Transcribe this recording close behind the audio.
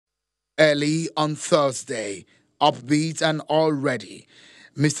Early on Thursday, upbeat and already,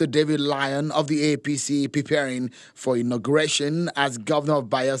 Mr. David Lyon of the APC preparing for inauguration as governor of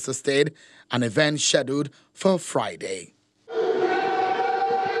Bayelsa State, an event scheduled for Friday.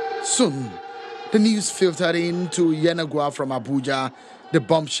 Soon, the news filtered into Yenagua from Abuja. The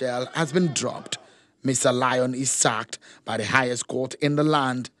bombshell has been dropped. Mr. Lyon is sacked by the highest court in the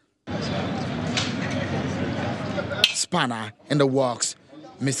land. Spanner in the works.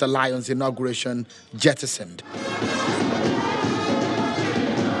 Mr. Lyon's inauguration jettisoned.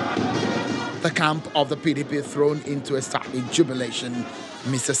 The camp of the PDP thrown into a startling jubilation.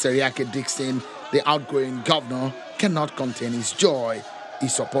 Mr. Seriake Dixon, the outgoing governor, cannot contain his joy.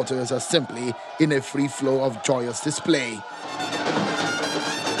 His supporters are simply in a free flow of joyous display.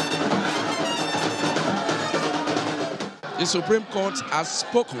 The Supreme Court has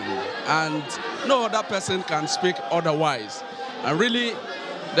spoken, and no other person can speak otherwise. And really,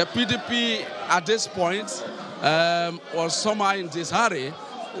 the PDP at this point was somehow in disarray.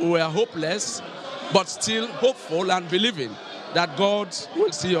 We were hopeless, but still hopeful and believing that God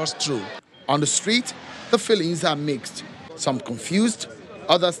will see us through. On the street, the feelings are mixed. Some confused,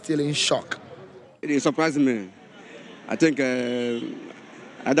 others still in shock. It surprised me. I think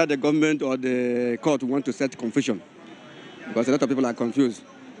either the government or the court want to set confusion, because a lot of people are confused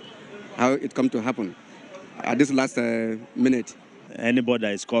how it come to happen at this last minute. Anybody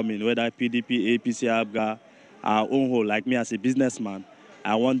that is coming, whether PDP, APC, ABGA, our own whole, like me as a businessman,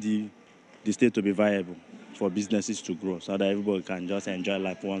 I want the state to be viable for businesses to grow so that everybody can just enjoy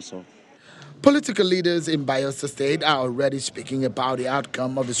life once off. Political leaders in Bayelsa State are already speaking about the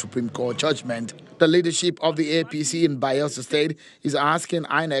outcome of the Supreme Court judgment. The leadership of the APC in Bayelsa State is asking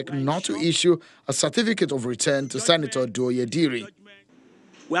INEC not to issue a certificate of return to Senator Doye Diri.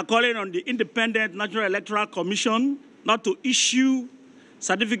 We are calling on the Independent National Electoral Commission not to issue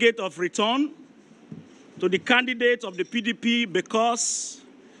certificate of return to the candidate of the PDP because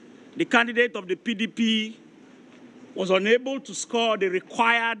the candidate of the PDP was unable to score the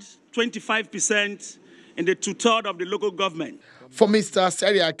required 25% in the two-thirds of the local government. For Mr.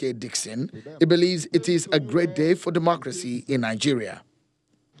 Seriake Dixon, he believes it is a great day for democracy in Nigeria.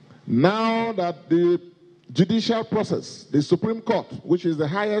 Now that the judicial process, the Supreme Court, which is the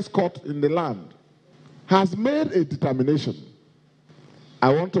highest court in the land, has made a determination,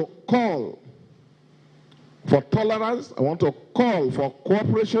 I want to call for tolerance, I want to call for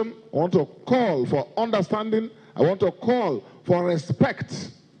cooperation, I want to call for understanding, I want to call for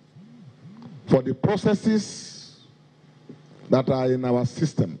respect for the processes that are in our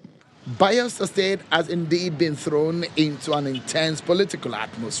system. Bayelsa State has indeed been thrown into an intense political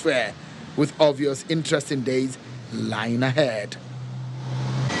atmosphere, with obvious interesting days lying ahead.